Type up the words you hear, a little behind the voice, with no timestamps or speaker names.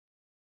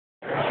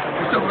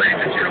ladies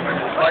and gentlemen,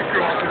 my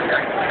girls and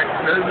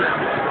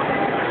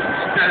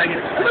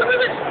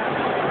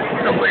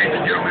so, ladies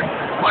and gentlemen,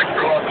 Mike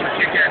Ross from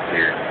Kick-Ass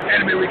here,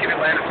 Anime Week in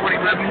Atlanta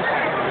 2011,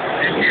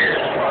 and here,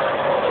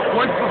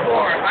 once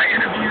before, I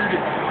interviewed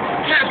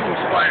casual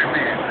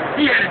Spider-Man.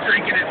 He had a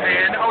drink in his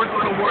hand. I was a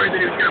little worried that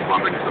he was going to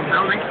bump into some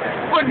buildings,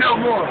 but no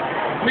more.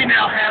 We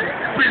now have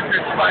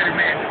business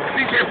Spider-Man.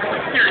 He's here for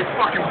some serious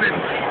fucking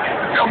business.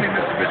 Tell me,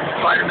 Mr. Business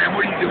Spider-Man,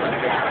 what are you doing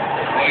today?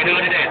 What are you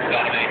doing today,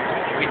 Scotty?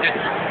 We just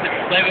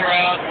living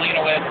around, leaning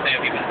away from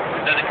family, but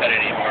it doesn't cut it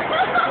anymore.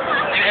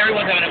 And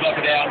everyone's having to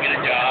buckle down, get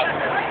a job.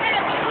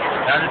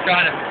 I'm just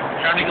trying to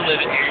make a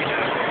living here.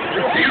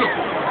 It's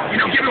beautiful. You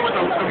know, given with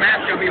the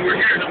mask, I mean, we're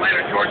here in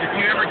Atlanta, Georgia. Do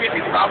you ever get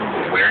any problems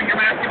with wearing your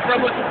mask in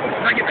public?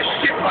 I get the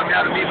shit bugged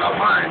out of me about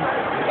mine.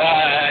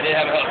 I did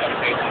have a helicopter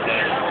chase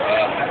today.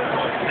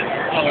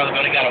 Somewhere the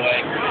building got away.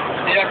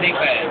 Did everything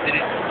fast. Did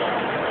it?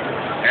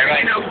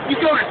 Everybody, you know, you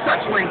go to such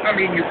lengths. I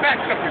mean, your back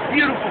stuff, your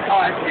beautiful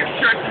ties, your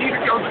shirts, and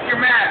even goes with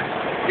your mask.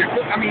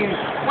 I mean,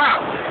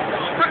 wow.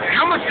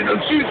 How much do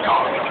those shoes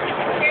cost?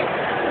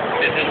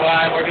 This is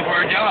why I'm working for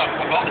a job.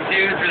 I bought the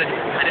shoes for the...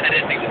 I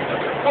didn't think this was...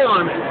 Hold on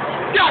a minute.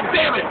 God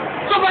damn it!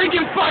 Somebody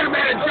give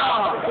Spider-Man a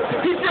job!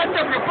 He dressed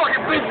up in a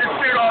fucking business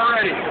suit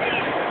already.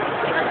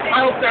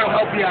 I hope that'll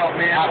help you out,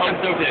 man. I hope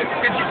so too.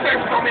 Because you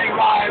saved so many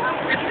lives.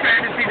 It's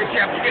fantasy that you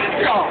have to get a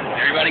job.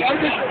 Everybody I'm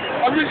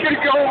just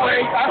gonna go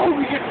away. I hope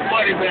we get some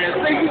money,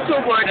 man. Thank you so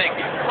much. Thank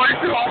you. Why is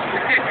it awesome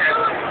to kick it?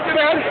 Get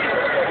out of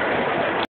here.